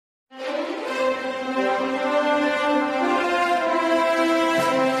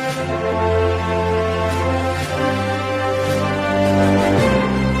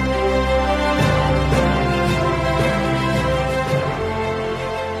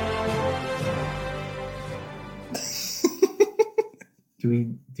Do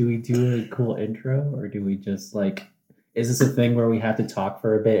we do a cool intro, or do we just like? Is this a thing where we have to talk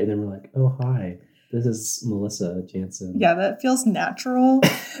for a bit and then we're like, oh hi, this is Melissa Jansen? Yeah, that feels natural.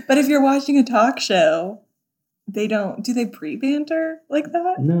 But if you're watching a talk show, they don't. Do they pre-banter like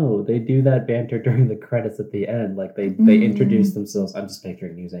that? No, they do that banter during the credits at the end. Like they introduce themselves. I'm just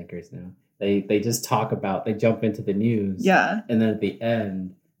picturing news anchors now. They just talk about. They jump into the news. Yeah. And then at the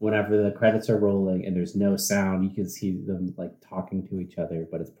end, whenever the credits are rolling and there's no sound, you can see them like talking to each other,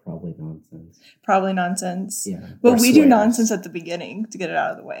 but it's probably nonsense. Probably nonsense. Yeah. But we do nonsense at the beginning to get it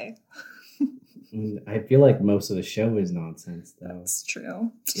out of the way. I feel like most of the show is nonsense, though. That's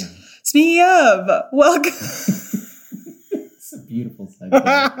true. Yeah. Speaking of, welcome. It's a beautiful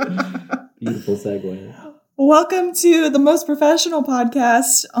segue. Beautiful segue. Welcome to the most professional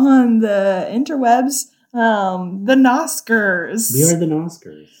podcast on the interwebs, the Noskers. We are the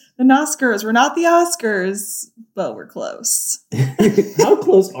Noskers. The Noskers. We're not the Oscars, but we're close. How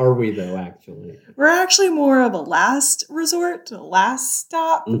close are we, though, actually? We're actually more of a last resort, a last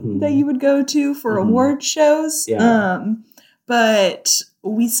stop that you would go to for award shows. Yeah. But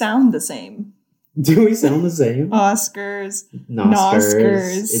we sound the same. Do we sound the same? Oscars.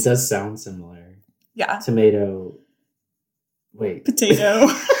 Noskers. It does sound similar. Yeah. Tomato. Wait. Potato.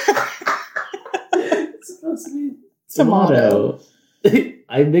 It's supposed to be tomato.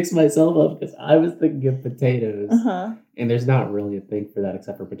 I mixed myself up because I was thinking of potatoes. And there's not really a thing for that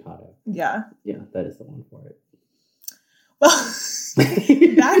except for potato. Yeah. Yeah, that is the one for it. Well,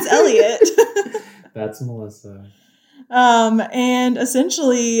 that's Elliot. That's Melissa. And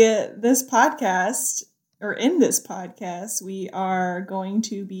essentially this podcast, or in this podcast, we are going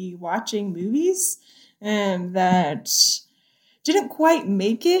to be watching movies that didn't quite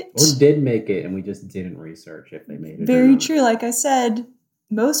make it. Or did make it, and we just didn't research if they made it. Very true. Like I said,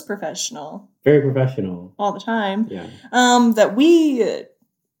 most professional. Very professional. All the time. Yeah. That we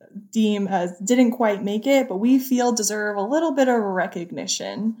deem as didn't quite make it, but we feel deserve a little bit of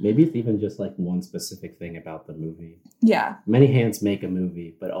recognition. Maybe it's even just like one specific thing about the movie. Yeah. Many hands make a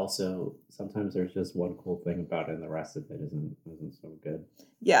movie, but also sometimes there's just one cool thing about it and the rest of it isn't so good.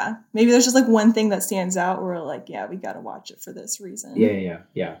 Yeah. Maybe there's just like one thing that stands out where we're like, yeah, we got to watch it for this reason.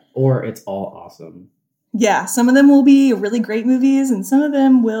 Yeah. Or it's all awesome. Yeah. Some of them will be really great movies and some of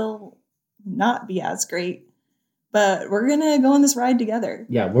them will not be as great. But we're going to go on this ride together.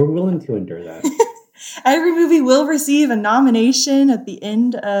 Yeah, we're willing to endure that. Every movie will receive a nomination at the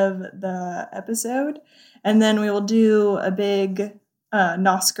end of the episode. And then we will do a big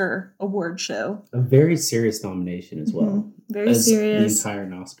Nosker award show. A very serious nomination as well. Very serious. The entire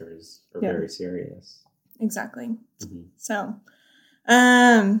Noskers are very serious. Exactly. So,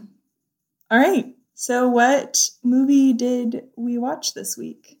 all right. So what movie did we watch this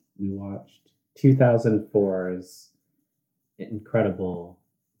week? We watched 2004's incredible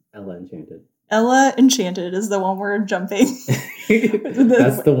Ella Enchanted. Ella Enchanted is the one we're jumping.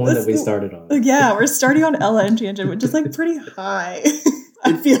 That's the one that we started on. Yeah, we're starting on Ella Enchanted, which is like pretty high.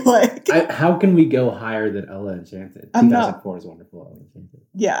 I feel like. How can we go higher than Ella Enchanted? 2004 is wonderful. Ella Enchanted.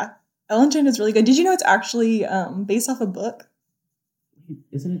 Yeah, Ella Enchanted is really good. Did you know it's actually based off a book?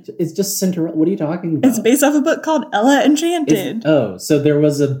 Isn't it? It's just Cinderella. What are you talking about? It's based off a book called Ella Enchanted. So there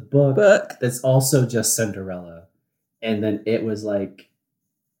was a book that's also just Cinderella. And then it was like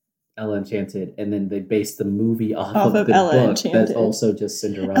Ella Enchanted. And then they based the movie off of the Ella book Enchanted. that's also just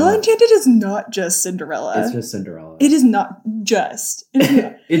Cinderella. Ella Enchanted is not just Cinderella. It's just Cinderella. It is not just.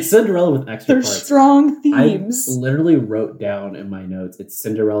 It's Cinderella with extra parts. There's strong themes. I literally wrote down in my notes, it's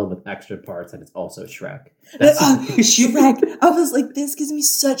Cinderella with extra parts, and it's also Shrek. Shrek. I was like, this gives me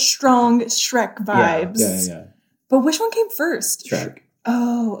such strong Shrek vibes. Yeah. But which one came first? Shrek.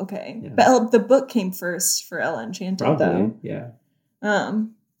 Oh, okay. Yeah. But the book came first for Ella Enchanted, though. Yeah.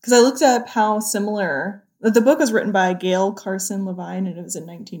 Because I looked up how similar... The book was written by Gail Carson Levine, and it was in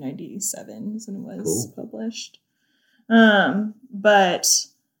 1997 when it was published. But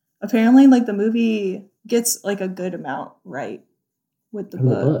apparently, like, the movie gets, like, a good amount right with the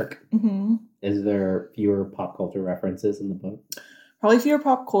book. Is there fewer pop culture references in the book? Probably fewer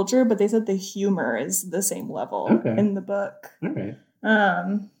pop culture, but they said the humor is the same level in the book. Okay.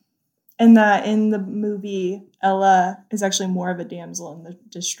 And that in the movie, Ella is actually more of a damsel in the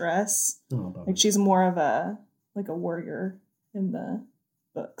distress. Like she's more of a warrior in the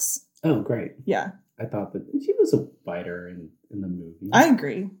books. Oh, great. Yeah. I thought that she was a fighter in the movie. I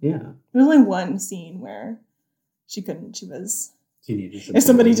agree. Yeah. There's only one scene where she needed if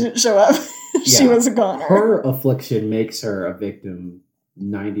somebody didn't show up, she was a goner. Her affliction makes her a victim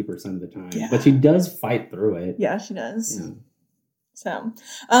 90% of the time. Yeah. But she does fight through it. Yeah, she does. Yeah.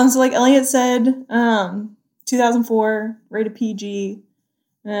 So like Elliot said, 2004, rated PG.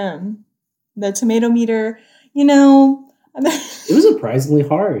 The tomato meter, you know, it was surprisingly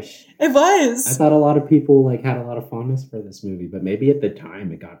harsh. It was. I thought a lot of people like had a lot of fondness for this movie, but maybe at the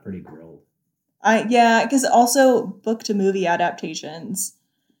time it got pretty grilled. Yeah, because also book to movie adaptations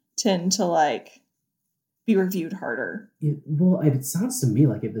tend to like be reviewed harder. It sounds to me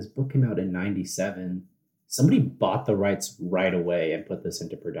like if this book came out in 1997, somebody bought the rights right away and put this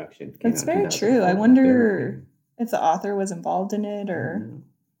into production. That's very true. I wonder if the author was involved in it or...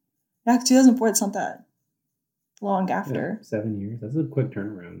 Yeah, 2004, it's not that long after. Yeah, 7 years. That's a quick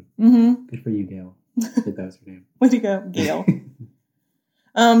turnaround. Mm-hmm. Good for you, Gail. I think that was her name. Way to go, Gail.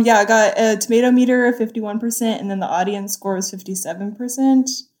 Yeah, I got a tomato meter of 51%, and then the audience score was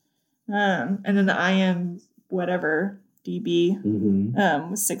 57%. And then the IM whatever DB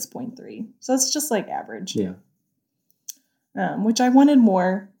was 6.3. So it's just like average. Yeah. Which I wanted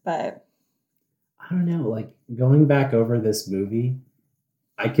more, but I don't know. Like going back over this movie,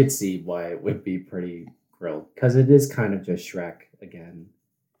 I could see why it would be pretty grilled because it is kind of just Shrek again.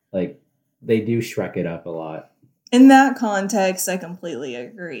 Like they do Shrek it up a lot. In that context, I completely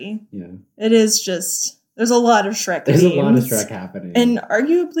agree. Yeah. It is just, there's a lot of Shrek There's themes. a lot of Shrek happening. And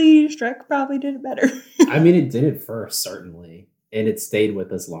arguably, Shrek probably did it better. I mean, it did it first, certainly. And it stayed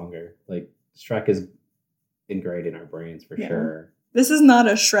with us longer. Like, Shrek is ingrained in our brains for sure. This is not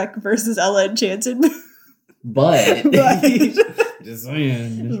a Shrek versus Ella Enchanted movie. But just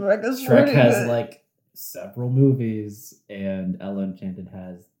saying, Shrek has like several movies, and Ella Enchanted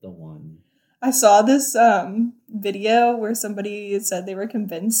has the one. I saw this video where somebody said they were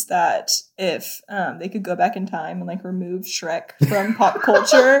convinced that if they could go back in time and like remove Shrek from pop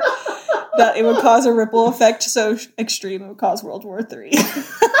culture, that it would cause a ripple effect so extreme it would cause World War III.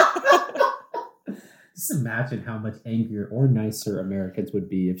 Just imagine how much angrier or nicer Americans would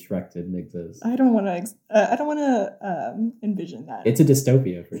be if Shrek didn't exist. I don't want to envision that. It's a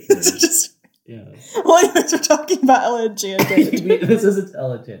dystopia for sure. Yeah. Well, anyways, we're talking about Ella Enchanted. This isn't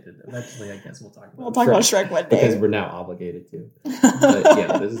Ella Enchanted. Eventually, I guess we'll talk about Shrek one day because we're now obligated to. But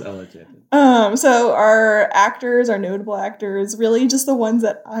yeah, this is Ella Enchanted. So our actors, our notable actors, really just the ones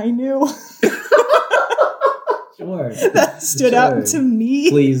that I knew. Sure. That stood out to me.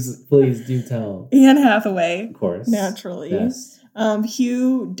 Please do tell. Anne Hathaway. Of course. Naturally. Yes.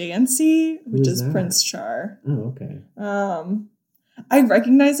 Hugh Dancy, which is Prince Char. Oh, okay. I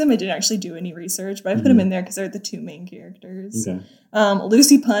recognize him. I didn't actually do any research, but I put him in there because they're the two main characters. Okay.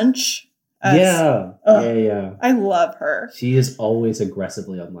 Lucy Punch. Yeah. I love her. She is always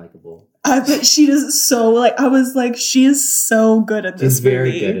aggressively unlikable. But she does so, like, I was like, she is so good at this movie. She's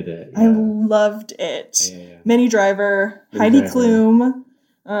very good at it. Yeah. I loved it. Yeah. Minnie Driver, Heidi Klum.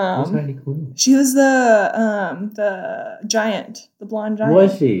 Who's Heidi Klum? She was the giant, the blonde giant.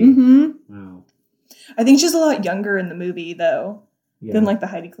 Was she? Mm-hmm. Wow. I think she's a lot younger in the movie, though, than, like, the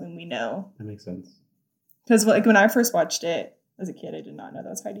Heidi Klum we know. That makes sense. Because, like, when I first watched it as a kid, I did not know that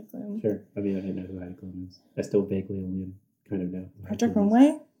was Heidi Klum. Sure. I mean, I didn't know who Heidi Klum is. I still vaguely only kind of know. Patrick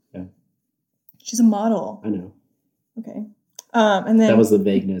Runway? Yeah. She's a model. I know. Okay. And then... That was the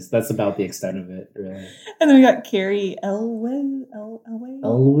vagueness. That's about the extent of it, really. And then we got Carrie Elwes?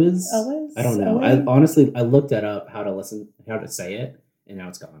 Elwes? I don't know. I looked that up, how to say it, and now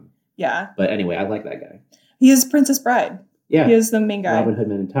it's gone. Yeah. But anyway, I like that guy. He is Princess Bride. Yeah. He is the main guy. Robin Hood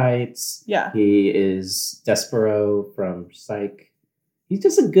Men in Tights. Yeah. He is Despero from Psych. He's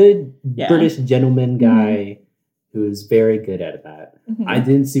just a good British gentleman guy who's very good at that. Mm-hmm. I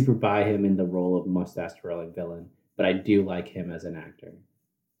didn't super buy him in the role of mustache twirling villain, but I do like him as an actor.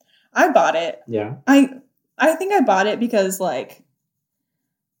 I bought it. Yeah. I think I bought it because, like,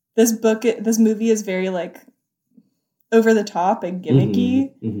 this movie is very, like, over the top and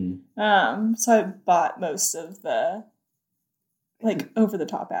gimmicky. Mm-hmm. So I bought most of the, like, over the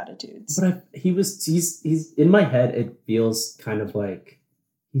top attitudes. But he's in my head, it feels kind of like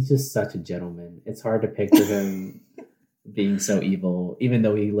he's just such a gentleman. It's hard to picture him being so evil, even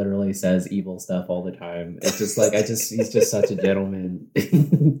though he literally says evil stuff all the time. It's just like he's just such a gentleman.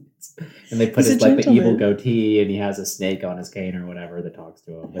 And they put the evil goatee, and he has a snake on his cane or whatever that talks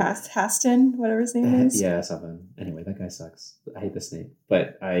to him. Haston, whatever his name is. Yeah, something. Anyway, that guy sucks. I hate the snake,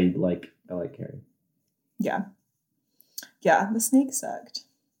 but I like Carrie. Yeah, the snake sucked.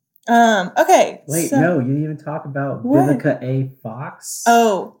 Okay. Wait, no, you didn't even talk about Vivica A. Fox.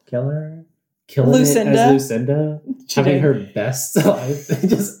 Oh, killing Lucinda. It as Lucinda, having her best life,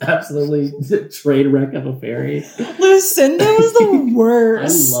 just absolutely train wreck of a fairy. Lucinda was the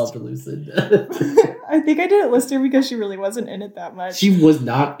worst. I loved Lucinda. I think I didn't list her because she really wasn't in it that much. She was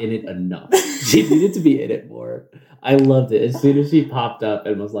not in it enough. She needed to be in it more. I loved it. As soon as she popped up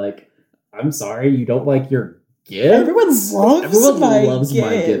and was like, "I'm sorry, you don't like your gift. Everyone loves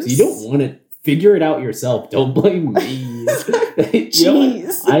my gifts. You don't want to figure it out yourself. Don't blame me.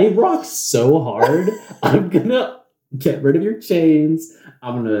 Jeez. I rock so hard. I'm gonna get rid of your chains.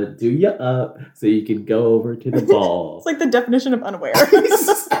 I'm gonna do you up so you can go over to the ball. It's like the definition of unaware.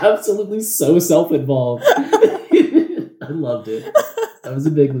 It's absolutely so self-involved. I loved it. I was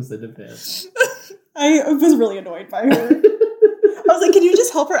a big Lucinda fan. I was really annoyed by her. I was like, can you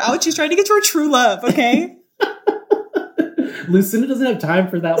just help her out? She's trying to get to her true love, okay? Lucinda doesn't have time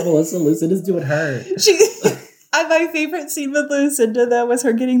for that, Melissa. Lucinda's doing her. My favorite scene with Lucinda, though, was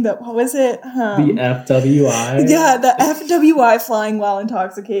her getting the FWI? Yeah, the FWI flying while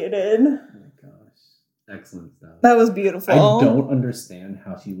intoxicated. Oh my gosh. Excellent stuff. That was beautiful. I don't understand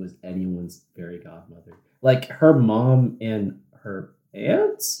how she was anyone's fairy godmother. Like, her mom and her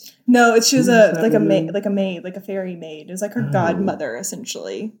aunts? No, she was a maid, like a fairy maid. It was like her godmother,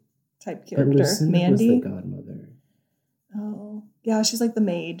 essentially, type character. But Lucinda Mandy was the godmother. Oh, yeah, she's like the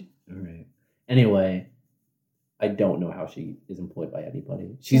maid. All right. Anyway, I don't know how she is employed by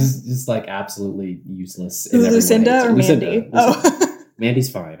anybody. She's just like absolutely useless. Who, Lucinda or Mandy? Oh, Mandy's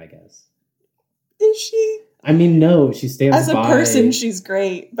fine, I guess. Is she? I mean, no, she stands as a person. She's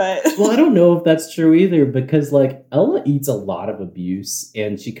great, but well, I don't know if that's true either because like Ella eats a lot of abuse,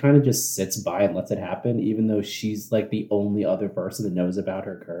 and she kind of just sits by and lets it happen, even though she's like the only other person that knows about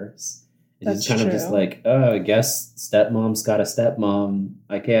her curse. It's kind of just like, I guess stepmom's got a stepmom.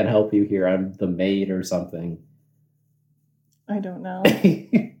 I can't help you here. I'm the maid or something. I don't know.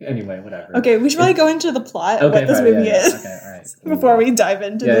 Anyway, whatever. Okay, we should probably go into the plot of what this movie is. Okay, all right. Before we dive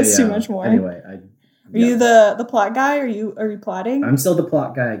into this too much more. Anyway, are you the plot guy? Are you plotting? I'm still the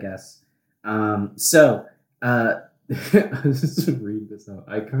plot guy, I guess. So I was just reading this out.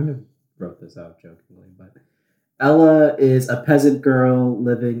 I kind of wrote this out jokingly, but Ella is a peasant girl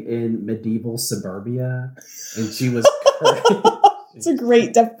living in medieval suburbia, and she was it's a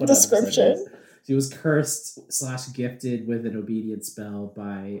great description. She was cursed / gifted with an obedience spell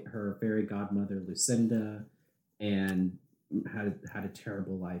by her fairy godmother Lucinda, and had a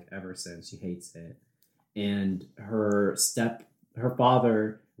terrible life ever since. She hates it, and her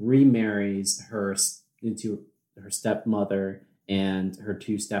father remarries her into her stepmother and her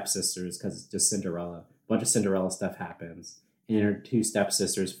two stepsisters because it's just Cinderella. A bunch of Cinderella stuff happens, and her two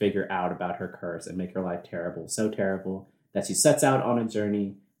stepsisters figure out about her curse and make her life terrible, so terrible that she sets out on a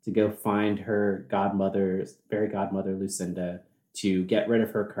journey to go find her fairy godmother Lucinda to get rid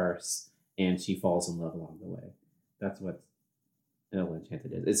of her curse, and she falls in love along the way. That's what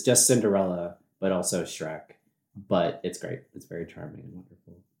Enchanted is. It's just Cinderella, but also Shrek. But it's great. It's very charming and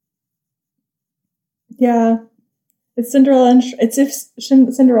wonderful. Yeah. It's Cinderella and it's if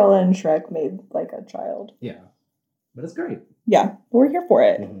Cinderella and Shrek made like a child. Yeah. But it's great. Yeah. We're here for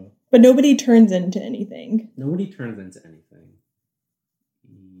it. Mm-hmm. But nobody turns into anything. Nobody turns into anything.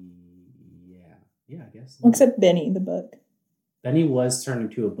 Yeah, I guess. Well, except Benny, the book. Benny was turned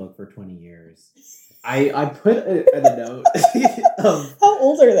into a book for 20 years. I put a note. How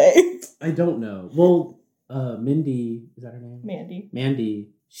old are they? I don't know. Well, Mindy, is that her name? Mandy,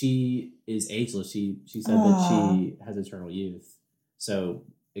 she is ageless. She said that she has eternal youth. So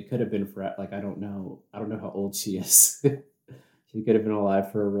it could have been for, like, I don't know how old she is. She could have been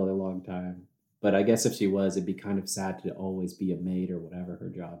alive for a really long time. But I guess if she was, it'd be kind of sad to always be a maid or whatever her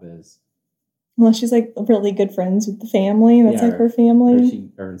job is. Well, she's like really good friends with the family. That's like her family. Or she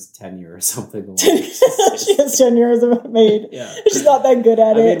earns tenure or something. She has tenure as a maid. Yeah. She's not that good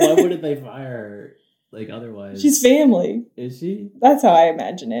at it. I mean, why wouldn't they fire her? Like, otherwise. She's family. Is she? That's how I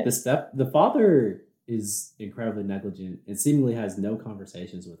imagine it. The father is incredibly negligent and seemingly has no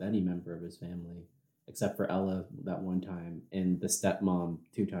conversations with any member of his family, except for Ella that one time, and the stepmom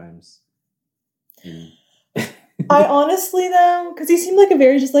 2 times. And I honestly, though, because he seemed like a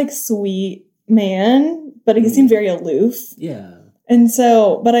very just like sweet man, but he seemed very aloof. Yeah. And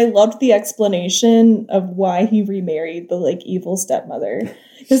so, but I loved the explanation of why he remarried the like evil stepmother.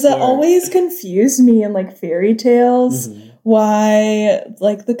 Because that always confused me in like fairy tales. Mm-hmm. Why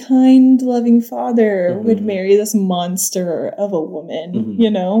like the kind, loving father would marry this monster of a woman, you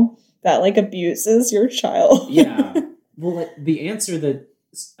know, that like abuses your child. Yeah. Well, like, the answer that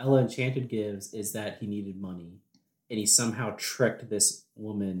Ella Enchanted gives is that he needed money. And he somehow tricked this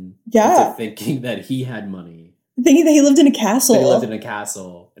woman into thinking that he had money. Thinking that he lived in a castle. That he lived in a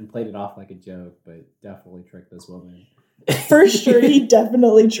castle and played it off like a joke, but definitely tricked this woman. For sure, he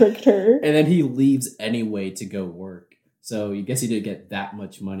definitely tricked her. And then he leaves anyway to go work. So you guess he didn't get that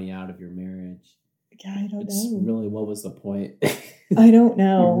much money out of your marriage. Yeah, I don't know. Really, what was the point? I don't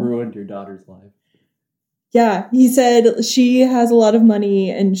know. You ruined your daughter's life. Yeah, he said she has a lot of money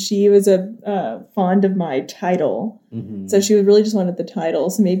and she was fond of my title. Mm-hmm. So she really just wanted the title.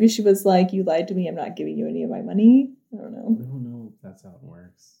 So maybe she was like, you lied to me. I'm not giving you any of my money. I don't know. I don't know if that's how it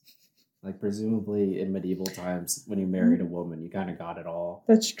works. Like, presumably in medieval times, when you married a woman, you kind of got it all.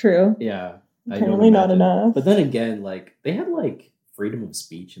 That's true. Yeah. Apparently not enough. But then again, like, they had, like, freedom of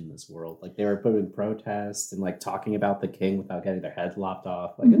speech in this world. Like, they were putting protests and, like, talking about the king without getting their head lopped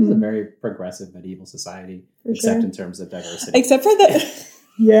off. Like, it was a very progressive medieval society, except in terms of diversity. Except for the...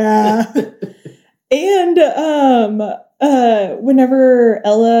 Yeah. And whenever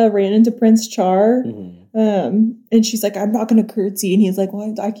Ella ran into Prince Char... and she's like, I'm not going to curtsy. And he's like,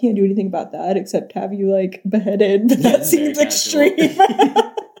 well, I can't do anything about that except have you, like, beheaded. But that seems extreme.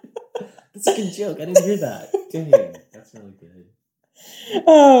 It's like a joke. I didn't hear that. Dang, that's really good.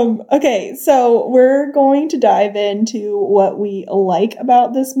 Okay, so we're going to dive into what we like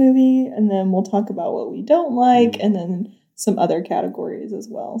about this movie, and then we'll talk about what we don't like, and then some other categories as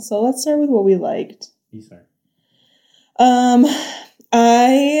well. So let's start with what we liked. You start.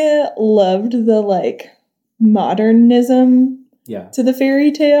 I loved the, like, modernism to the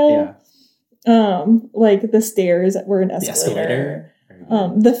fairy tale. Like the stairs that were an escalator.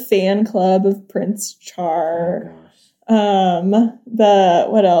 The fan club of Prince Char.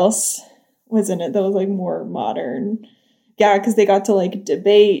 What else was in it that was like more modern? Yeah, because they got to like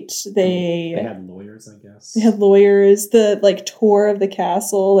debate. They had lawyers, I guess. They had lawyers. The like tour of the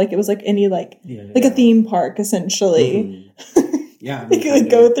castle, like it was like any like a theme park essentially. Yeah, they could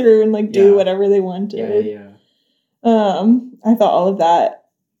like go through and like do whatever they wanted. I thought all of that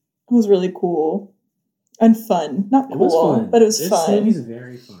was really cool and fun. Not cool, but it was fun. This movie's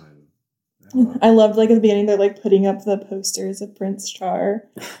very fun. I loved like at the beginning they're like putting up the posters of Prince Char,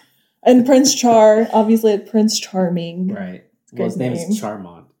 and Prince Char obviously Prince Charming, right? Well, his name is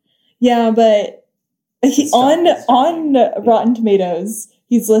Charmant. Yeah, but on Rotten Tomatoes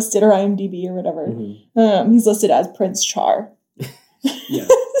he's listed, or IMDb or whatever. He's listed as Prince Char. Yeah,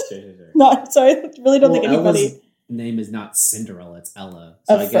 sure. Not so. I really don't think anybody. Ella's name is not Cinderella; it's Ella.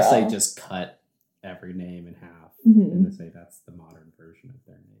 So I guess they just cut every name in half and they say that's the modern version of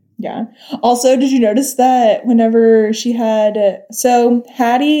their name. Yeah. Also, did you notice that whenever she had so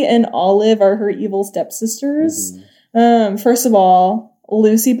Hattie and Olive are her evil stepsisters? First of all,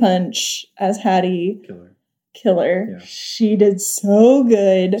 Lucy Punch as Hattie. Killer. Yeah. She did so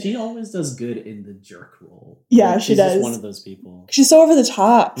good. She always does good in the jerk role. Yeah, like, she does. She's one of those people. She's so over the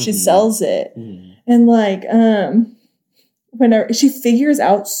top. She sells it. And like, whenever she figures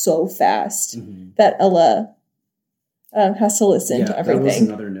out so fast that Ella has to listen to everything. That was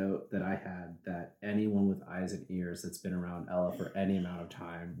another note that I had, that anyone with eyes and ears that's been around Ella for any amount of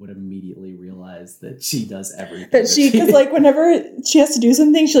time would immediately realize that she does everything. Because like whenever she has to do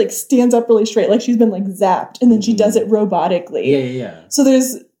something, she like stands up really straight, like she's been like zapped, and then she does it robotically. Yeah. So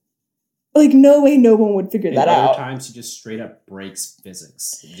there's like no way no one would figure that out. Other times she just straight up breaks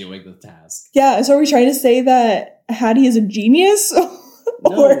physics doing the task. Yeah, so are we trying to say that Hattie is a genius?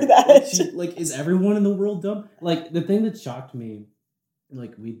 Or that like is everyone in the world dumb? Like the thing that shocked me,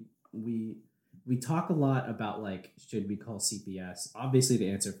 like we talk a lot about like should we call CPS? Obviously the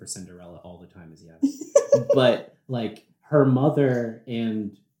answer for Cinderella all the time is yes. But like her mother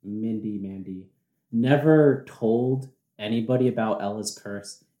and Mandy never told anybody about Ella's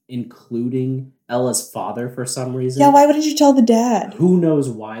curse, including Ella's father for some reason. Yeah, why wouldn't you tell the dad? Who knows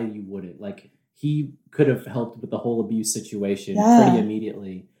why you wouldn't? Like he could have helped with the whole abuse situation pretty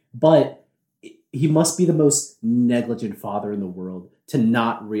immediately. But he must be the most negligent father in the world to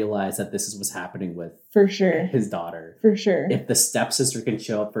not realize that this is what's happening with his daughter. For sure. If the stepsister can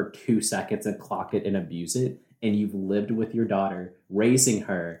show up for 2 seconds and clock it and abuse it, and you've lived with your daughter, raising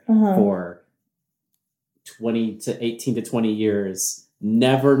her for 18 to 20 years,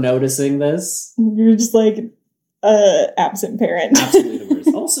 never noticing this. You're just like absent parent. Absolutely the worst.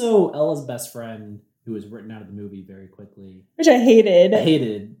 Also, Ella's best friend, who was written out of the movie very quickly. Which I hated.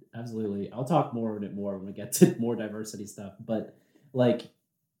 Absolutely. I'll talk more on it when we get to more diversity stuff. But, like,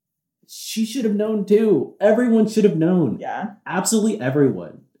 she should have known, too. Everyone should have known. Yeah. Absolutely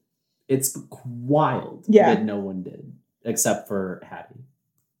everyone. It's wild that no one did, except for Hattie.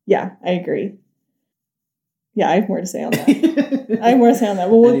 Yeah, I agree. Yeah, I have more to say on that.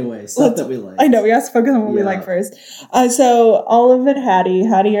 Well, anyway, stuff that we like. I know, we have to focus on what we like first. So Olive and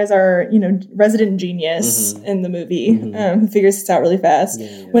Hattie is our, resident genius in the movie, who figures this out really fast.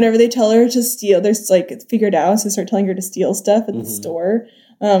 Yeah. Whenever they tell her to steal, there's like, it's figured out, so they start telling her to steal stuff at the store.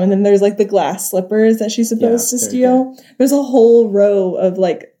 And then there's like the glass slippers that she's supposed to steal. Good. There's a whole row of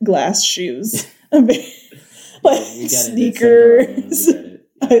like glass shoes. Like sneakers.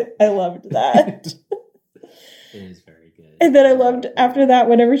 I loved that. It is very good. And then I loved after that,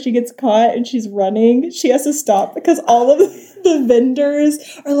 whenever she gets caught and she's running, she has to stop because all of the vendors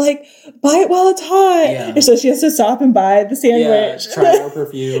are like, buy it while it's hot. Yeah. And so she has to stop and buy the sandwich. Yeah, try our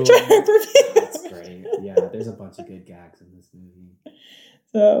perfume. Try our perfume. That's great. Yeah, there's a bunch of good gags in this movie.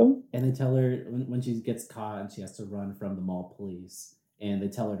 So. And they tell her when she gets caught and she has to run from the mall police, and they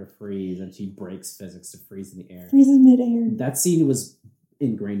tell her to freeze, and she breaks physics to freeze in the air. Freezes midair. That scene was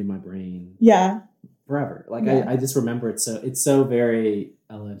ingrained in my brain. Yeah. Forever. Like, yeah. I just remember it it's so very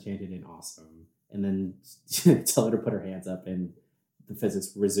Ella Enchanted and awesome. And then tell her to put her hands up and the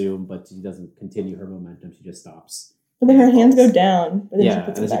physics resume, but she doesn't continue her momentum. She just stops. But then her hands go down. But then yeah,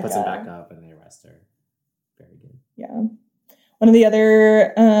 and then she puts them back up and they arrest her. Very good. Yeah. One of the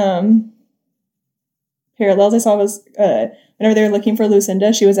other parallels I saw was whenever they were looking for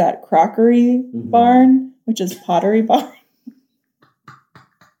Lucinda, she was at Crockery Barn, which is Pottery Barn.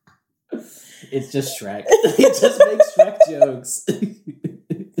 It's just Shrek. It just makes Shrek jokes.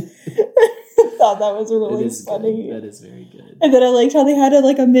 I thought that was really funny. Good. That is very good. And then I liked how they had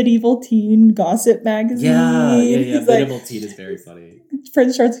a medieval teen gossip magazine. Yeah. Medieval teen is very funny.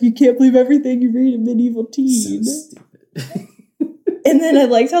 Fred starts, you can't believe everything you read in Medieval Teen. So stupid. And then I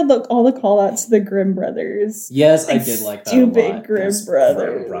liked how all the call-outs to the Grimm brothers. Yes, I did like that a lot. Stupid Grimm brothers.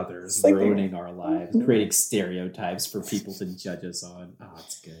 Grimm brothers ruining our lives, creating stereotypes for people to judge us on. Oh,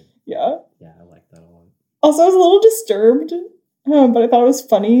 it's good. Yeah. Yeah, I like that a lot. Also, I was a little disturbed, but I thought it was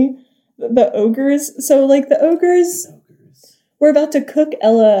funny. The ogres. So, the ogres were about to cook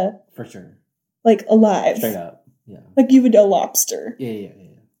Ella. For sure. Alive. Straight up. Yeah. Like you would a lobster. Yeah.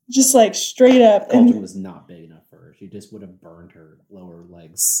 Just, straight up. The cauldron was not big enough for her. She just would have burned her lower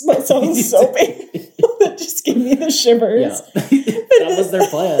legs. That sounds so painful. That just gave me the shivers. Yeah. That was their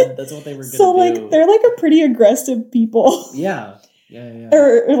plan. That's what they were going to do. So, they're, a pretty aggressive people. Yeah.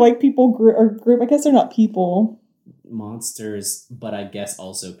 Or people group. I guess they're not people. Monsters, but I guess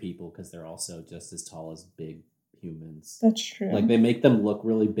also people, because they're also just as tall as big humans. That's true. They make them look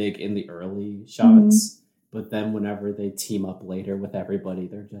really big in the early shots, but then whenever they team up later with everybody,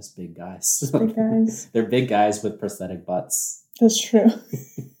 they're just big guys. Big guys. They're big guys with prosthetic butts. That's true.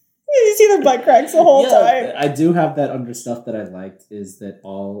 You see their butt cracks the whole time. I do have that under stuff that I liked, is that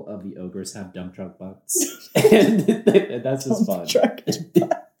all of the ogres have dump truck butts. and that's just fun. Truck butts.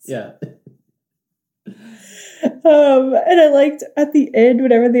 Yeah. And I liked at the end,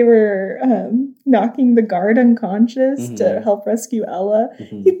 whenever they were knocking the guard unconscious to help rescue Ella,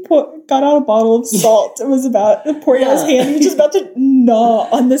 he got out a bottle of salt and was about to pour it out his hand. He was just about to gnaw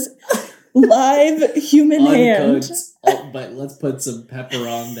on this live human hand. But let's put some pepper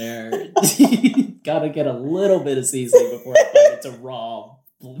on there. Gotta get a little bit of seasoning before I bite into raw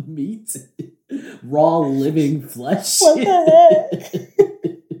meat. Raw living flesh. What the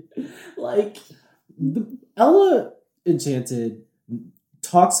heck? Ella Enchanted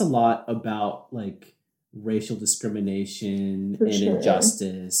talks a lot about racial discrimination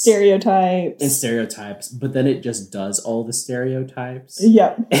injustice, stereotypes, but then it just does all the stereotypes.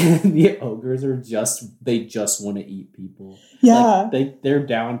 Yeah, and the ogres are they just want to eat people. Yeah, they're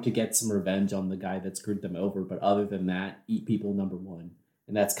down to get some revenge on the guy that screwed them over, but other than that, eat people number one,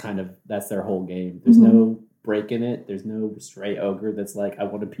 and that's their whole game. There's no break in it. There's no stray ogre that's like, I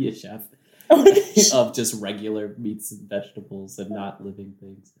want to be a chef. Of just regular meats and vegetables and not living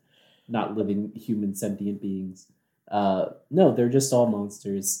things, not living human sentient beings. No, they're just all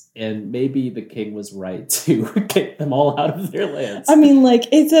monsters, and maybe the king was right to get them all out of their lands. I mean,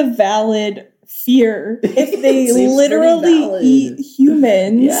 it's a valid fear if they literally eat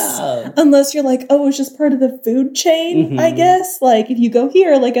humans. Yeah. Unless you're it's just part of the food chain, I guess. If you go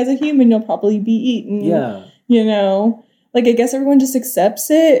here, as a human, you'll probably be eaten. Yeah. I guess everyone just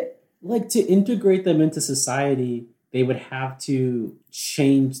accepts it. To integrate them into society, they would have to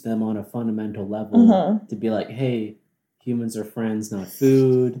change them on a fundamental level to be hey, humans are friends, not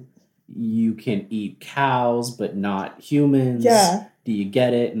food. You can eat cows, but not humans. Yeah. Do you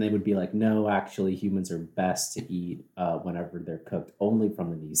get it? And they would be no, actually, humans are best to eat whenever they're cooked only from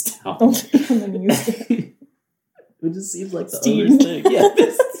the knees down. Only from the knees down. It just seems like the other thing. Yeah.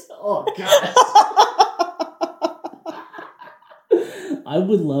 Oh, God. I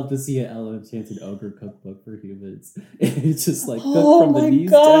would love to see an Ella Enchanted ogre cookbook for humans. It's just cook from the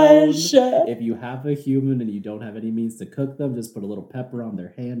knees down. If you have a human and you don't have any means to cook them, just put a little pepper on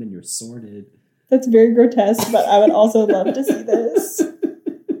their hand and you're sorted. That's very grotesque, but I would also love to see this.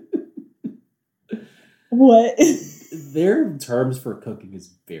 What? Their terms for cooking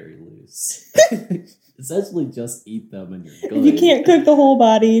is very loose. Essentially, just eat them and you're good. If you can't cook the whole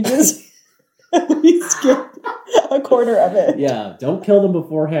body, just... At least get a quarter of it. Yeah, don't kill them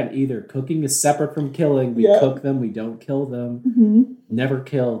beforehand either. Cooking is separate from killing. We cook them, we don't kill them. Mm-hmm. Never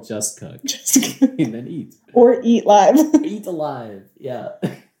kill, just cook. And then eat. Or eat live. Eat alive, yeah.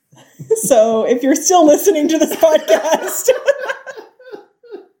 So if you're still listening to this podcast...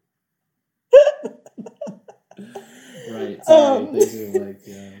 Right, sorry. Things are like,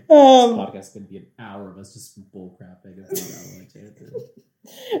 this podcast could be an hour of us just bullcrapping about Enchanted.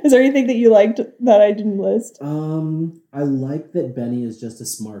 Is there anything that you liked that I didn't list? I like that Benny is just a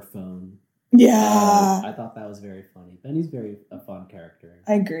smartphone. Yeah. I thought that was very funny. Benny's a fun character.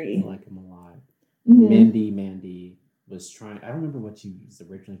 I agree. I like him a lot. Mm-hmm. Mandy was trying, I don't remember what she was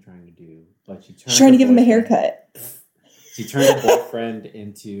originally trying to do, but she's trying to give him a haircut. She turned her boyfriend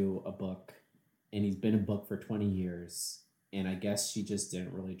into a book, and he's been a book for 20 years. And I guess she just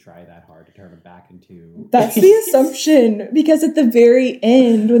didn't really try that hard to turn him back into... That's the assumption. Because at the very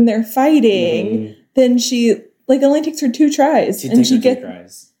end, when they're fighting, then she... Like, it only takes her 2 tries. She takes 2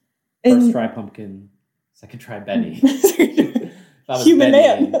 tries. First try Pumpkin. Second try Benny. Human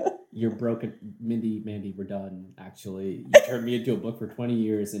Benny, man. You're broken. Mandy, we're done, actually. You turned me into a book for 20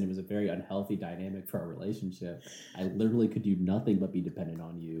 years, and it was a very unhealthy dynamic for our relationship. I literally could do nothing but be dependent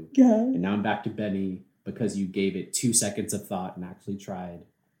on you. Yeah. And now I'm back to Benny because you gave it 2 seconds of thought and actually tried.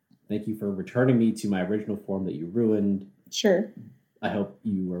 Thank you for returning me to my original form that you ruined. Sure. I hope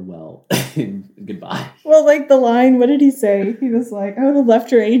you are well. And goodbye. Well, like the line, what did he say? He was like, I would have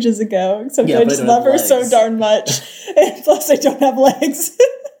left her ages ago, except I just love her so darn much. And plus I don't have legs.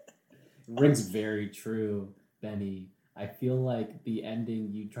 Rings very true, Benny. I feel like the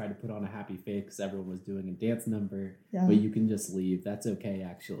ending, you tried to put on a happy face because everyone was doing a dance number, but you can just leave. That's okay,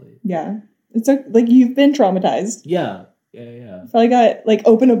 actually. Yeah. It's like you've been traumatized. Yeah. Probably got like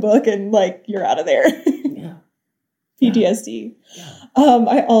open a book and like you're out of there. Yeah. PTSD. Yeah.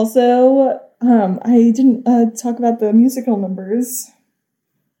 I also I didn't talk about the musical numbers.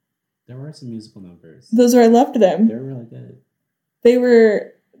 There were some musical numbers. Those I loved them. They were really good. They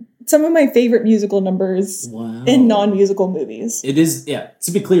were some of my favorite musical numbers in non-musical movies. It is, yeah.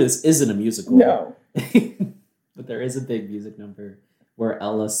 To be clear, this isn't a musical. No. But there is a big music number where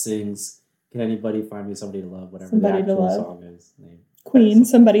Ella sings Can Anybody Find Me Somebody to Love, whatever Somebody the actual song is. Queen,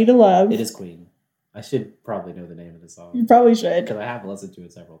 Somebody to Love. It is Queen. I should probably know the name of the song. You probably should. Because I have listened to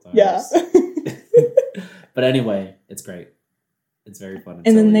it several times. Yeah. But anyway, it's great. It's very fun.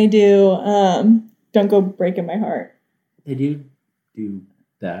 And then they do Don't Go Breaking My Heart. They do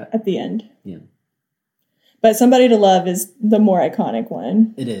that. At the end. Yeah. But Somebody to Love is the more iconic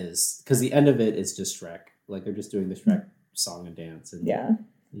one. It is. Because the end of it is just Shrek. Like, they're just doing the Shrek song and dance. And yeah.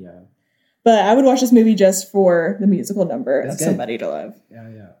 Yeah. But I would watch this movie just for the musical number of Somebody to Love.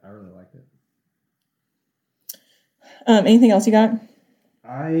 Yeah. I really like it. Anything else you got?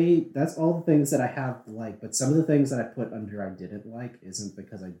 That's all the things that I have liked, but some of the things that I put under I didn't like isn't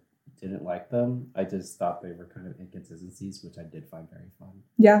because I didn't like them. I just thought they were kind of inconsistencies, which I did find very fun.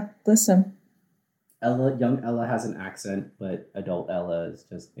 Yeah, listen. Young Ella has an accent, but adult Ella is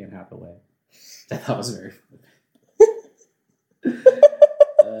just Anne Hathaway. I thought was very fun.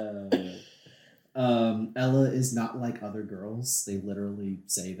 Ella is not like other girls. They literally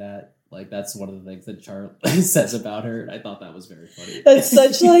say that. Like, that's one of the things that Charlie says about her. I thought that was very funny. That's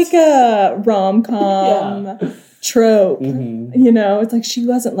such like a rom-com trope. Mm-hmm. You know, it's like she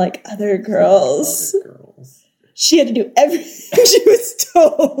wasn't like other girls. She had to do everything she was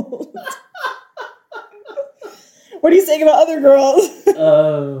told. What are you saying about other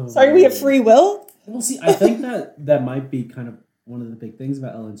girls? Sorry, we have free will? Well, see, I think that might be kind of one of the big things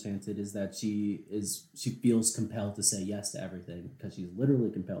about Enchanted is that she feels compelled to say yes to everything because she's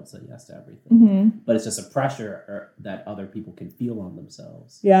literally compelled to say yes to everything. Mm-hmm. But it's just a pressure that other people can feel on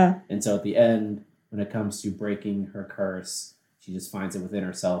themselves. Yeah. And so at the end, when it comes to breaking her curse, she just finds it within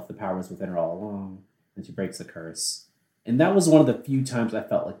herself. The power was within her all along, and she breaks the curse. And that was one of the few times I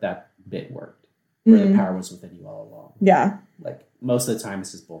felt like that bit worked, where the power was within you all along. Yeah. Like, most of the time,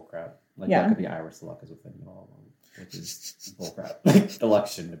 it's just bullcrap. Like, that could be Iris, the luck is within you all along. Which is bullcrap. Like, the luck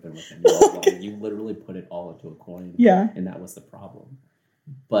shouldn't have been within you all along. You literally put it all into a coin. Yeah. And that was the problem.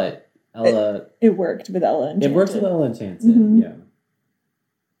 But Ella... It worked with Ella Enchanted. It worked with Ella Enchanted, yeah.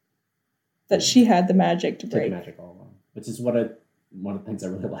 That she had the magic to break. The magic all along. Which is one of the things I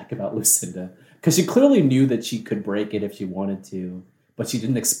really like about Lucinda. Because she clearly knew that she could break it if she wanted to. But she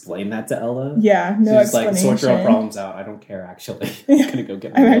didn't explain that to Ella. Yeah, no She's like, sort your own problems out. I don't care, actually. I'm going to go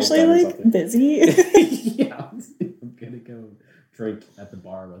get my I'm actually, like, busy. Yeah, I'm going to go drink at the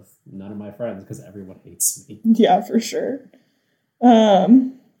bar with none of my friends because everyone hates me. Yeah, for sure.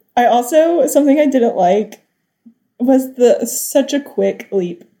 I also, something I didn't like was such a quick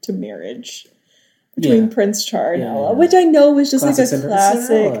leap to marriage. between Prince Char and Ella, yeah. which I know was just Classic like a classic.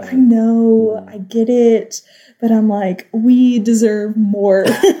 Cinderella. I know, I get it, but I'm like, we deserve more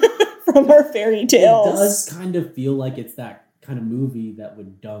from our fairy tales. It does kind of feel like it's that kind of movie that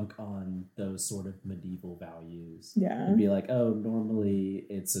would dunk on those sort of medieval values. Yeah. It'd be like, oh, normally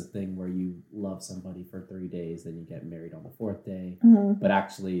it's a thing where you love somebody for 3 days, then you get married on the 4th day. But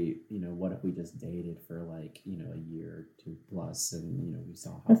actually, what if we just dated for like, a year or 2 plus, and we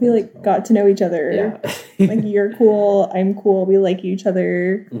saw how I feel like got to know each other. Yeah. Like, you're cool, I'm cool, we like each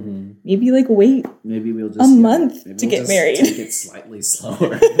other. Mm-hmm. Maybe like wait maybe we'll just a month to get married. Take it slightly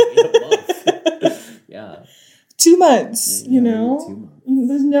slower. Maybe a month. Yeah. 2 months, 2 months.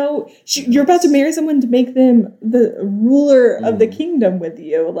 There's no... You're about to marry someone to make them the ruler of the kingdom with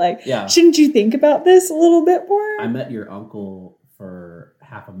you. Like, shouldn't you think about this a little bit more? I met your uncle for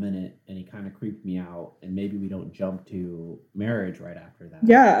half a minute, and he kind of creeped me out, and maybe we don't jump to marriage right after that.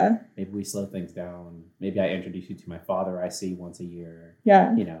 Yeah. Maybe we slow things down. Maybe I introduce you to my father I see once a year.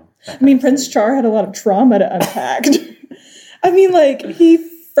 Yeah. I mean, Prince Char had a lot of trauma to unpack. I mean, like, he's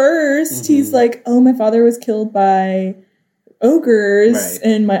like, oh, my father was killed by ogres,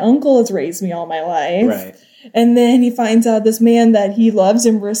 and my uncle has raised me all my life. Right. And then he finds out this man that he loves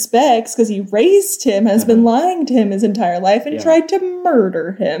and respects because he raised him has been lying to him his entire life and tried to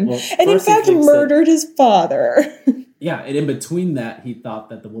murder him. Well, and in fact, murdered his father. Yeah, and in between that, he thought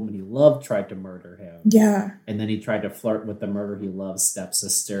that the woman he loved tried to murder him. Yeah. And then he tried to flirt with the murder he love's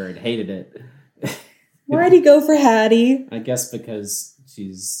stepsister and hated it. Why'd he go for Hattie? I guess because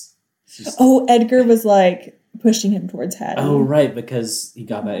she's Edgar was like pushing him towards Hattie. Oh, right, because he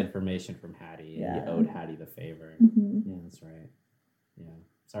got that information from Hattie, and he owed Hattie the favor. Yeah, that's right. Yeah.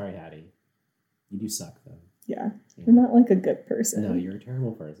 Sorry, Hattie. You do suck, though. Yeah. You're not like a good person. No, you're a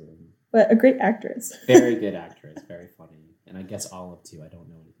terrible person. But a great actress. Very good actress. Very funny. And I guess Olive, too. I don't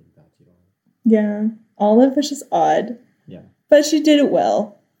know anything about you, Olive. Yeah. Olive was just odd. Yeah. But she did it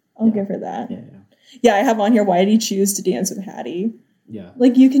well. I'll give her that. Yeah. Yeah, I have on here, why did he choose to dance with Hattie? Yeah.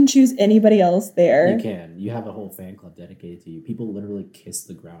 Like, you can choose anybody else there. You can. You have a whole fan club dedicated to you. People literally kiss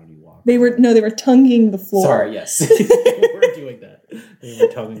the ground you walk. They were tonguing the floor. Sorry, yes. They were doing that. They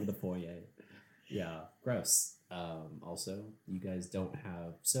were tonguing the foyer. Yeah. Gross. Also, you guys don't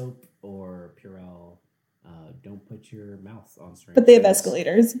have soap or Purell. Don't put your mouth on strangers. But they have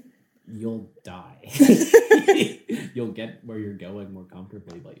escalators. You'll die. You'll get where you're going more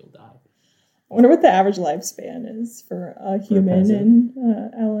comfortably, but you'll die. I wonder what the average lifespan is for a human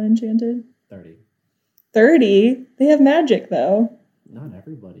in Ella Enchanted. 30. 30? They have magic, though. Not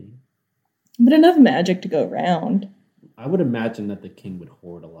everybody. But enough magic to go around. I would imagine that the king would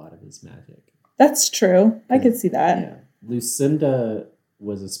hoard a lot of his magic. That's true. I could see that. Yeah. Lucinda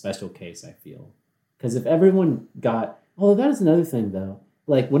was a special case, I feel. Because if everyone got... Oh, that is another thing, though.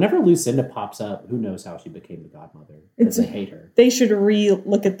 Like, whenever Lucinda pops up, who knows how she became the godmother? Because they hate her. They should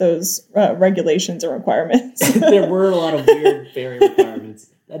re-look at those regulations or requirements. There were a lot of weird fairy requirements.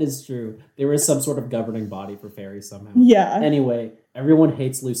 That is true. There was some sort of governing body for fairies somehow. Yeah. Anyway, everyone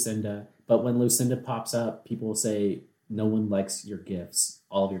hates Lucinda, but when Lucinda pops up, people will say, no one likes your gifts.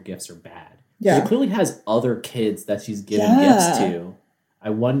 All of your gifts are bad. Yeah. She clearly has other kids that she's giving gifts to. I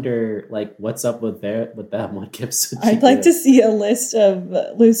wonder, like, what's up with them? What gifts would she I'd like to see a list of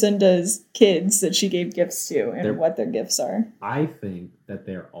Lucinda's kids that she gave gifts to and what their gifts are. I think that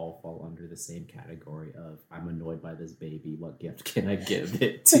they all fall under the same category of, I'm annoyed by this baby. What gift can I give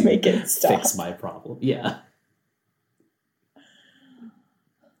it to make it stop. Fix my problem? Yeah.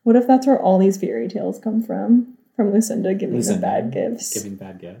 What if that's where all these fairy tales come from? From Lucinda giving them bad gifts. Giving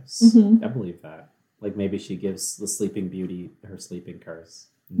bad gifts? Mm-hmm. I believe that. Like, maybe she gives the Sleeping Beauty her sleeping curse.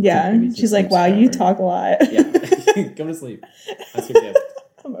 Yeah. She's like, wow, you talk a lot. Yeah. Go to sleep. That's your gift.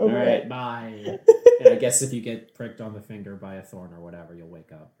 I'm over All right, it. Bye. And I guess if you get pricked on the finger by a thorn or whatever, you'll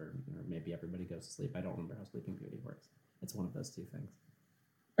wake up. Or maybe everybody goes to sleep. I don't remember how Sleeping Beauty works. It's one of those two things.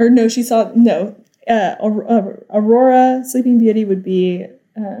 Or no, Aurora, Sleeping Beauty would be,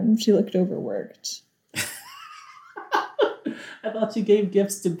 she looked overworked. I thought she gave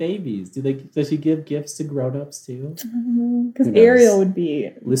gifts to babies. Does she give gifts to grown-ups too? Because Ariel would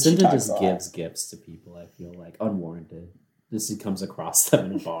be... Lucinda just gives gifts to people, I feel like, unwarranted. Just she comes across them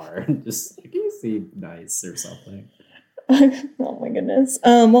in a bar and just like, you seem nice or something. Oh my goodness.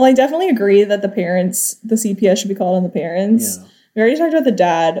 Well, I definitely agree that the CPS should be called on the parents. Yeah. We already talked about the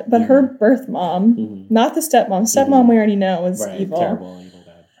dad, but her birth mom, not the stepmom. Stepmom we already know is evil. Terrible, evil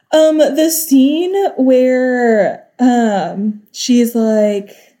dad. The scene where she's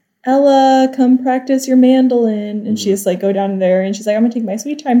like, Ella, come practice your mandolin. And she just like go down there and she's like, I'm gonna take my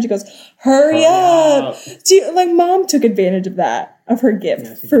sweet time. She goes, hurry up. Mom took advantage of that. of her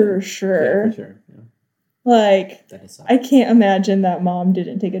gift, for sure. Yeah, for sure. Yeah. Like, That is I can't imagine that mom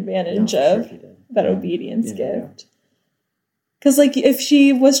didn't take advantage of that Yeah. obedience gift. Because, like, if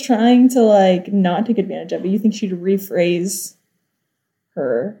she was trying to, like, not take advantage of it, you think she'd rephrase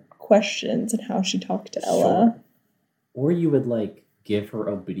her questions and how she talked to Ella. Sure. Or you would, like, give her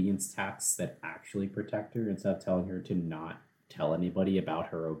obedience tasks that actually protect her instead of telling her to not tell anybody about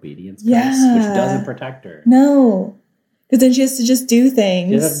her obedience curse, which doesn't protect her. No. Because then she has to just do things.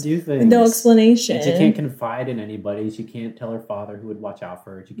 She has to do things. With no explanation. And she can't confide in anybody. She can't tell her father who would watch out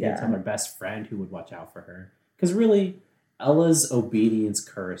for her. She can't tell her best friend who would watch out for her. Because really, Ella's obedience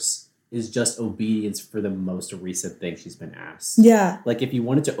curse is just obedience for the most recent thing she's been asked. Yeah. Like, if you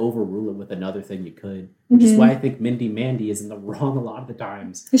wanted to overrule it with another thing, you could. Which is why I think Mindy Mandy is in the wrong a lot of the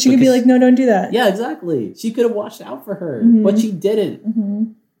times. Because she could be like, no, don't do that. Yeah, exactly. She could have watched out for her, but she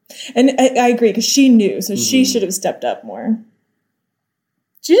didn't. And I agree, because she knew, so she should have stepped up more.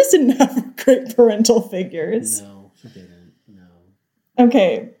 She just didn't have great parental figures. No, she didn't. No.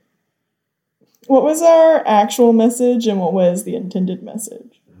 Okay. What was our actual message and what was the intended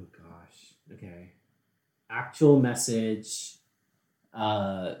message? Oh, gosh. Okay. Actual message,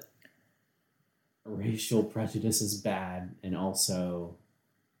 racial prejudice is bad, and also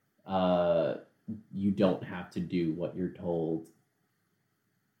you don't have to do what you're told.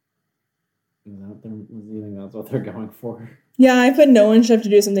 Do you think that's what they're going for? Yeah, I put no one should have to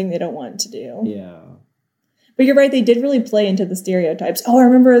do something they don't want to do. Yeah. But you're right, they did really play into the stereotypes. Oh, I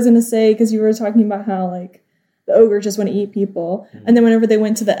remember I was going to say, because you were talking about how, like, the ogres just want to eat people. And then whenever they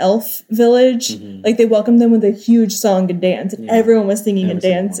went to the elf village, like, they welcomed them with a huge song and dance. And everyone was singing and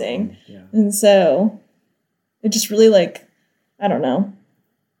dancing. Yeah. And so, it just really, like, I don't know.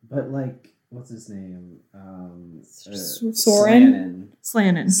 But, like, what's his name? Soren?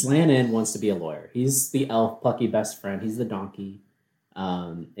 Slannon wants to be a lawyer. He's the elf plucky best friend. He's the donkey.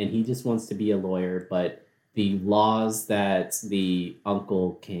 And he just wants to be a lawyer, but the laws that the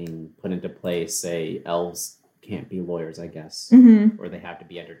Uncle King put into place say elves can't be lawyers, I guess. Or they have to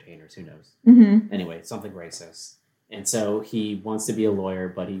be entertainers, who knows. Anyway, something racist. And so he wants to be a lawyer,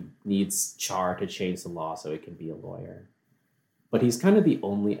 but he needs Char to change the law so he can be a lawyer. But he's kind of the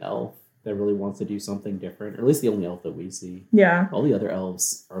only elf that really wants to do something different, or at least the only elf that we see. Yeah. All the other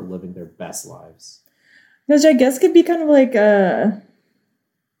elves are living their best lives. Which I guess could be kind of like I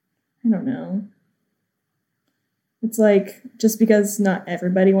don't know. It's like, just because not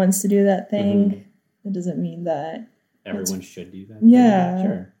everybody wants to do that thing, it doesn't mean that everyone should do that. Yeah.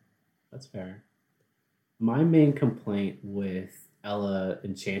 Sure. That's fair. My main complaint with Ella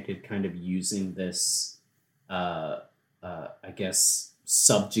Enchanted kind of using this, I guess,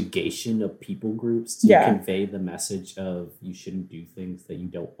 subjugation of people groups to convey the message of you shouldn't do things that you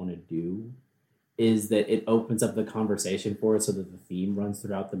don't want to do, is that it opens up the conversation for it so that the theme runs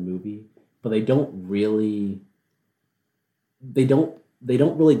throughout the movie, but they don't really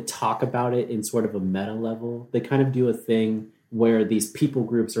talk about it in sort of a meta level. They kind of do a thing where these people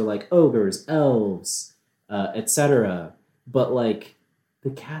groups are like ogres, elves, etc. But, like, the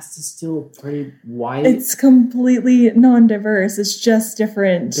cast is still pretty white. It's completely non-diverse. It's just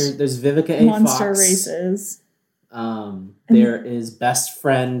different. There's Vivica A. monster Fox. races. There is best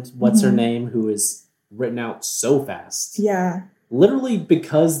friend, what's her name, who is written out so fast. Yeah. Literally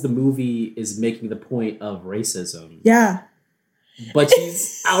because the movie is making the point of racism. Yeah. But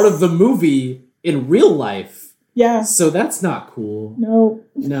she's out of the movie in real life. Yeah. So that's not cool. No.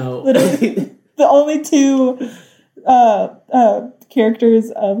 The only two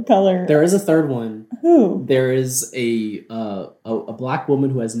characters of color. There is a third one. Who? There is a black woman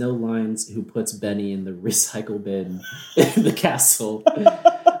who has no lines who puts Benny in the recycle bin in the castle.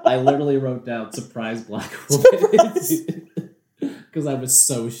 I literally wrote down surprise black woman because I was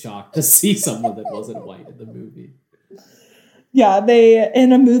so shocked to see someone that wasn't white in the movie. Yeah, they,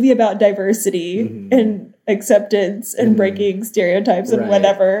 in a movie about diversity and acceptance and breaking stereotypes and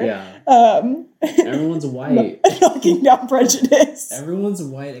whatever. Yeah. Everyone's white. Knocking down prejudice. Everyone's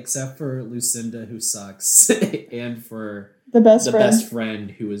white except for Lucinda, who sucks, and for the best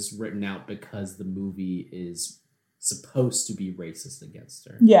friend who is written out because the movie is supposed to be racist against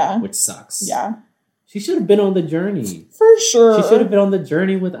her. Yeah. Which sucks. Yeah. She should have been on the journey. For sure. She should have been on the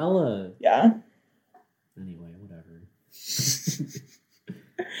journey with Ella. Yeah. Anyway, whatever.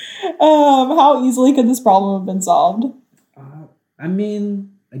 How easily could this problem have been solved? I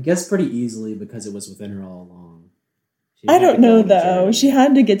mean, I guess pretty easily because it was within her all along. I don't know, though. She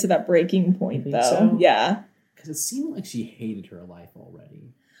had to get to that breaking point, though. So? Yeah. Because it seemed like she hated her life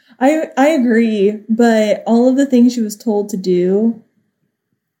already. I agree, but all of the things she was told to do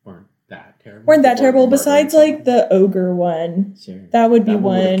weren't that terrible. Weren't that terrible? Murdering Besides, someone. like, the ogre one. Sure. That would be That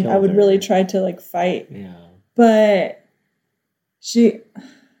one would've one I killed would her. really try to, like, fight. Yeah. But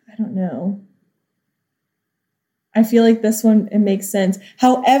I don't know. I feel like this one, it makes sense.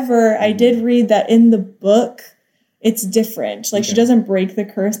 However, I did read that in the book, it's different. Like, she doesn't break the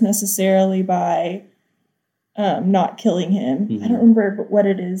curse necessarily by not killing him. I don't remember what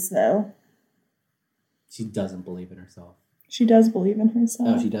it is, though. She doesn't believe in herself. She does believe in herself.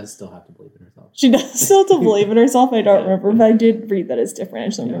 Oh, she does still have to believe in herself. She does still have to believe in herself. I don't remember, but I did read that it's different. I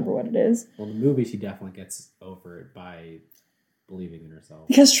just don't remember what it is. Well, in the movie, she definitely gets over it by believing in herself.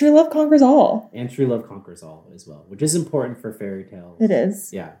 Because true love conquers all. And true love conquers all as well, which is important for fairy tales. It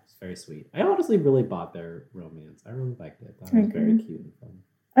is. Yeah, it's very sweet. I honestly really bought their romance. I really liked it. I thought it was very cute and fun.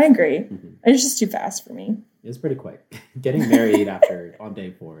 I agree. It's just too fast for me. It's pretty quick. Getting married on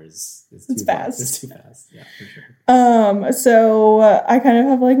day 4 is too fast. It's too fast. Yeah, for sure. So I kind of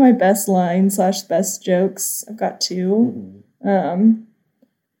have like my best line / best jokes. I've got 2. And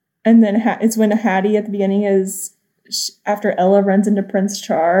then it's when Hattie at the beginning is after Ella runs into Prince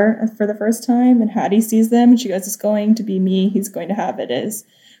Char for the first time, and Hattie sees them, and she goes, "It's going to be me. He's going to have it as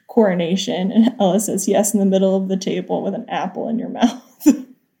coronation." And Ella says, "Yes," in the middle of the table with an apple in your mouth.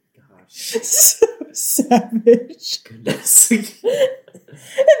 So savage. Goodness. And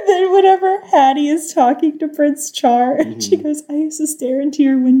then whenever Hattie is talking to Prince Char, and she goes, "I used to stare into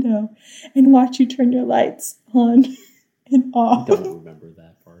your window and watch you turn your lights on and off." I don't remember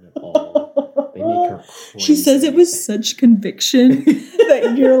that part at all. They make her crazy. She says it with such conviction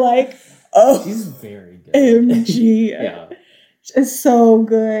that you're like, "Oh, she's very good." MG. Yeah. It's so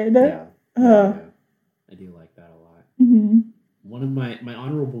good. Yeah. I do like that a lot. Mm-hmm. One of my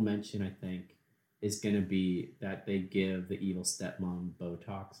honorable mention, I think, is going to be that they give the evil stepmom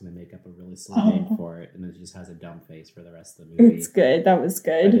Botox and they make up a really silly name for it, and then it just has a dumb face for the rest of the movie. It's good. That was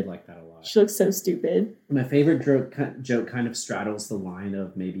good. I did like that a lot. She looks so stupid. My favorite joke kind of straddles the line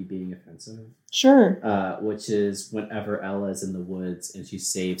of maybe being offensive. Sure. Which is whenever Ella's in the woods and she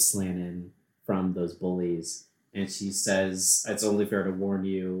saves Slannon from those bullies, and she says, "It's only fair to warn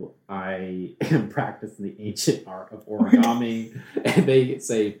you, I am practicing the ancient art of origami." And they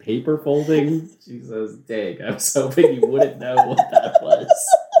say paper folding. She says, "Dang, I was hoping you wouldn't know what that was."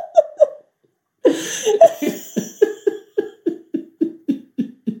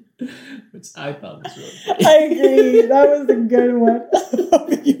 Which I thought was really funny. I agree. That was a good one.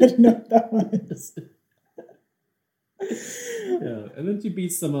 You didn't know what that was. Yeah, and then she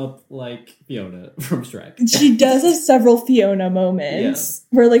beats them up like Fiona from Shrek. She does have several Fiona moments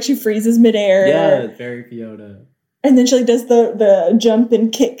where like she freezes midair. Yeah, very Fiona. And then she like does the jump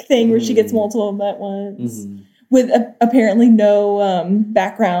and kick thing where she gets multiple of them at once. With apparently no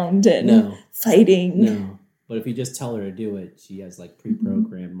background and fighting. No. But if you just tell her to do it, she has like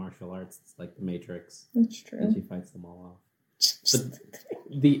pre-programmed martial arts. It's like the Matrix. That's true. And she fights them all off.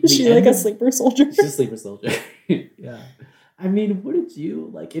 Is she like a sleeper soldier? She's a sleeper soldier. Yeah. I mean, wouldn't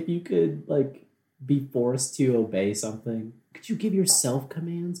you, like, if you could, like, be forced to obey something, could you give yourself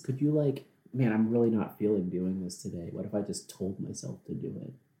commands? Could you, like, man, I'm really not feeling doing this today. What if I just told myself to do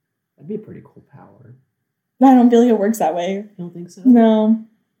it? That'd be a pretty cool power. I don't feel like it works that way. You don't think so? No.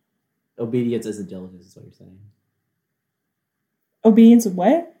 Obedience isn't diligence is what you're saying. Obedience of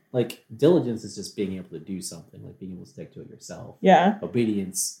what? Like, diligence is just being able to do something, like being able to stick to it yourself. Yeah.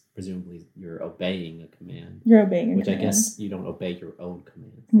 Obedience, presumably, you're obeying a command. You're obeying a command. Which I guess you don't obey your own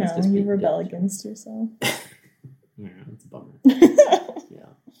commands. That's no, you rebel against yourself. Yeah, that's a bummer. Yeah.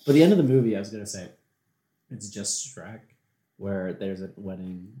 But the end of the movie, I was going to say, it's just Shrek, where there's a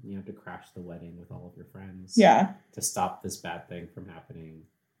wedding. You have to crash the wedding with all of your friends. Yeah. To stop this bad thing from happening.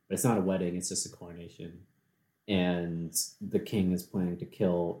 But it's not a wedding, it's just a coronation. And the king is planning to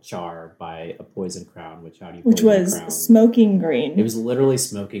kill Char by a poison crown, which was crown? Smoking green. It was literally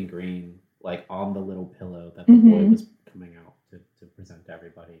smoking green, like on the little pillow that the boy was coming out to present to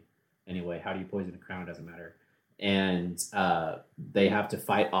everybody. Anyway, how do you poison a crown? Doesn't matter. And they have to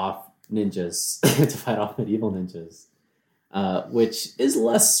fight off ninjas, to fight off medieval ninjas, which is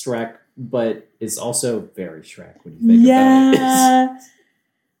less Shrek, but is also very Shrek when you think about it. Yeah.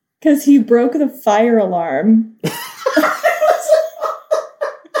 Because he broke the fire alarm.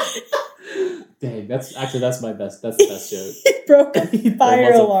 Dang, that's my best. That's the best joke. He broke a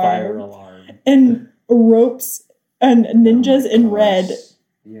fire alarm. And ropes and ninjas in red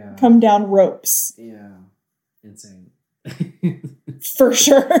come down ropes. Yeah. Insane. For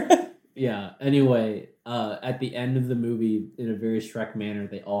sure. Yeah. Anyway, at the end of the movie, in a very Shrek manner,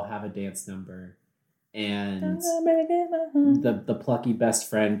 they all have a dance number. And the plucky best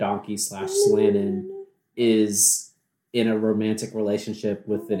friend, Donkey / Slannon, is in a romantic relationship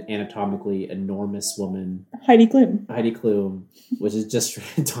with an anatomically enormous woman, Heidi Klum, which is just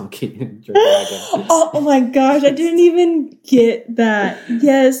Donkey and Dragon. Oh my gosh, I didn't even get that.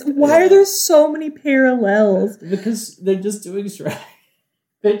 Yes, why are there so many parallels? Because they're just doing Shrek.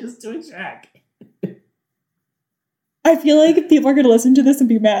 They're just doing Shrek. I feel like people are going to listen to this and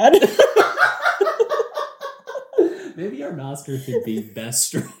be mad. Maybe our Oscar should be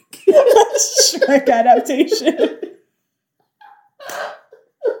Best Shrek. Shrek adaptation.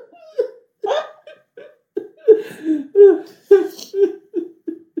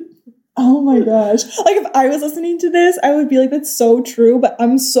 Oh my gosh. Like, if I was listening to this, I would be like, that's so true, but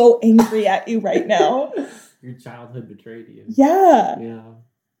I'm so angry at you right now. Your childhood betrayed you. Yeah.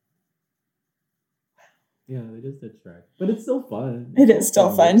 Yeah, it is a Shrek. But it's still fun. It is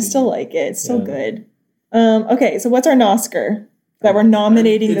still fun. Still like it. It's still good. Okay, so what's our Oscar that we're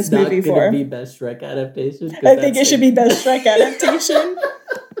nominating this movie for? It's not going to be Best Shrek Adaptation. I think it should be Best Shrek Adaptation.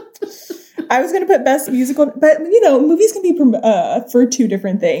 I was going to put Best Musical, but movies can be for two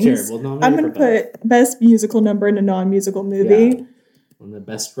different things. Sure, well, I'm going to put Best Musical Number in a non-musical movie. Yeah. On the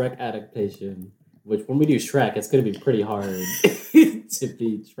Best Shrek Adaptation, which when we do Shrek, it's going to be pretty hard to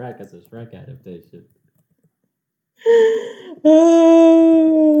beat Shrek as a Shrek adaptation.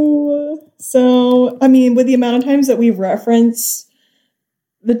 Oh, so I mean, with the amount of times that we've referenced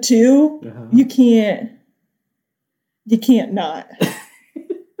the two, you can't not.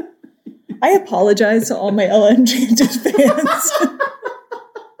 I apologize to all my Enchanted fans.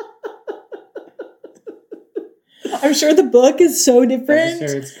 I'm sure the book is so different. I'm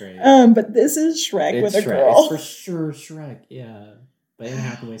sure it's great. But this is Shrek with a girl. It's for sure Shrek, yeah. But Anne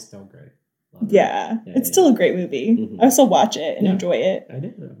Hathaway's still great. Yeah, it's still a great movie. Mm-hmm. I still watch it and enjoy it. I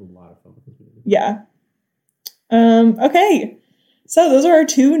did have a lot of fun with this movie. Yeah. Okay. So those are our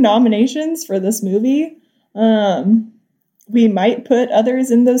two nominations for this movie. We might put others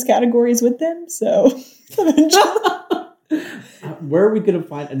in those categories with them. So where are we going to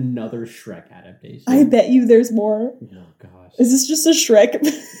find another Shrek adaptation? I bet you there's more. Oh gosh. Is this just a Shrek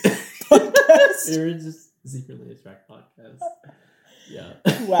podcast? There is just secretly a Shrek podcast. Yeah.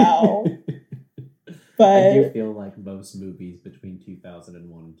 Wow. But I do feel like most movies between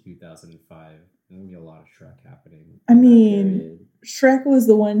 2001 and 2005, there's going to be a lot of Shrek happening. I mean, Shrek was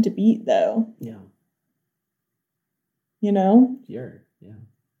the one to beat, though. Yeah. You know? Sure, yeah.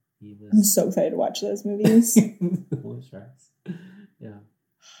 I'm so excited to watch those movies. Shreks. Yeah.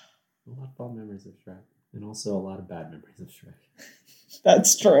 A lot of fun memories of Shrek. And also a lot of bad memories of Shrek.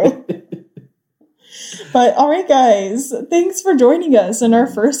 That's true. But all right, guys, thanks for joining us in our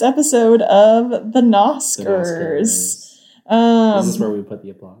first episode of the Oscars. This is where we put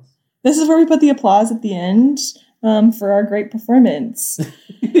the applause. This is where we put the applause at the end for our great performance.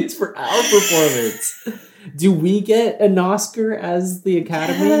 It's for our performance. Do we get an Oscar as the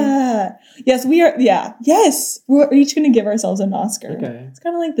Academy? Yeah. Yes, we are. Yeah. Yes. We're each going to give ourselves an Oscar. Okay. It's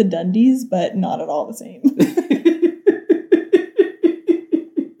kind of like the Dundies, but not at all the same.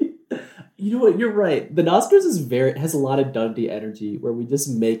 You know what? You're right. The Oscars has a lot of Dundee energy where we just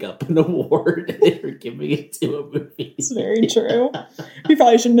make up an award and we're giving it to a movie. It's very true. We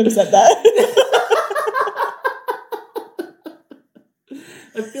probably shouldn't have said that.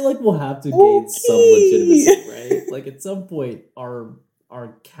 I feel like we'll have to gain some legitimacy, right? Like at some point, our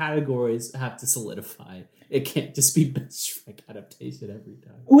categories have to solidify. It can't just be Best Shrek adaptation every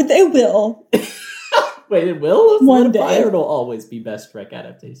time. They will. Wait, it will? One day. Or it'll always be Best Shrek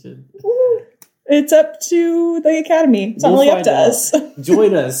adaptation? It's up to the Academy. It's not really up to us.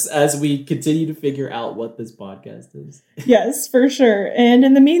 Join us as we continue to figure out what this podcast is. Yes, for sure. And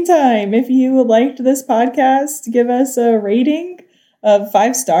in the meantime, if you liked this podcast, give us a rating of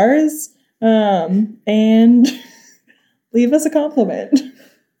 5 stars and leave us a compliment.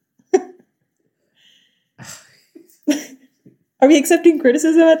 Are we accepting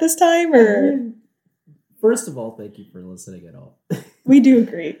criticism at this time, or? First of all, thank you for listening at all. We do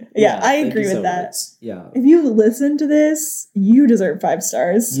agree. Yeah, I agree with that. Much. Yeah. If you listen to this, you deserve 5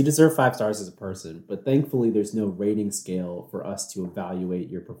 stars. You deserve 5 stars as a person, but thankfully there's no rating scale for us to evaluate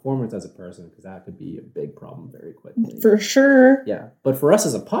your performance as a person, because that could be a big problem very quickly. For sure. Yeah. But for us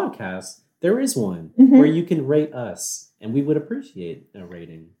as a podcast, there is one where you can rate us, and we would appreciate a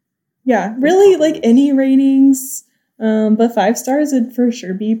rating. Yeah, really, like any ratings. But 5 stars would for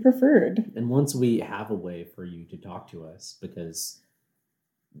sure be preferred. And once we have a way for you to talk to us, because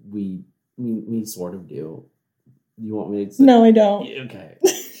we sort of do. You want me to say? No, I don't. Okay.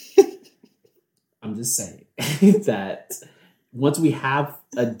 I'm just saying that once we have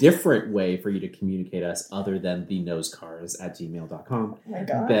a different way for you to communicate us other than the nosecars@gmail.com, Oh my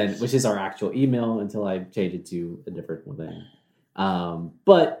gosh. then, which is our actual email until I change it to a different thing.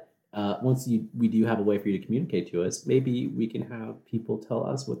 But once we do have a way for you to communicate to us, maybe we can have people tell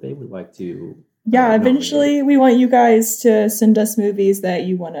us what they would like to. Yeah, eventually we want you guys to send us movies that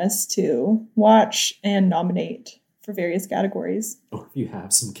you want us to watch and nominate for various categories. Or if you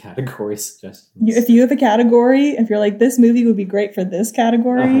have some category suggestions. If you have a category, if you're like, this movie would be great for this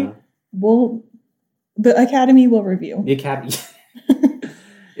category, the Academy will review. The Academy.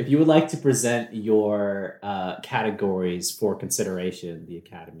 If you would like to present your categories for consideration, the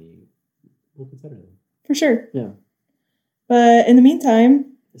Academy will consider them. For sure. Yeah. But in the meantime...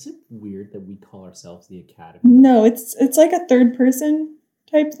 Is it weird that we call ourselves the Academy? No, it's like a third person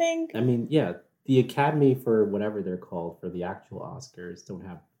type thing. I mean, yeah, the Academy for whatever they're called for the actual Oscars don't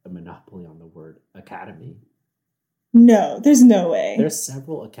have a monopoly on the word Academy. No, there's no way. There's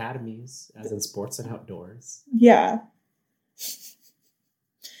several academies, as in sports and outdoors. Yeah.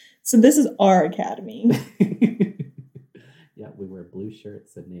 So this is our Academy. Yeah, we wear blue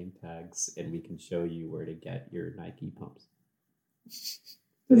shirts and name tags, and we can show you where to get your Nike pumps.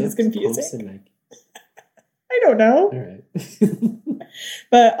 This is confusing. Pumps and Nike. I don't know. All right.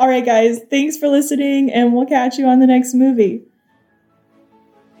 But all right, guys, thanks for listening, and we'll catch you on the next movie.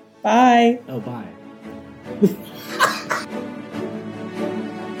 Bye. Oh, bye.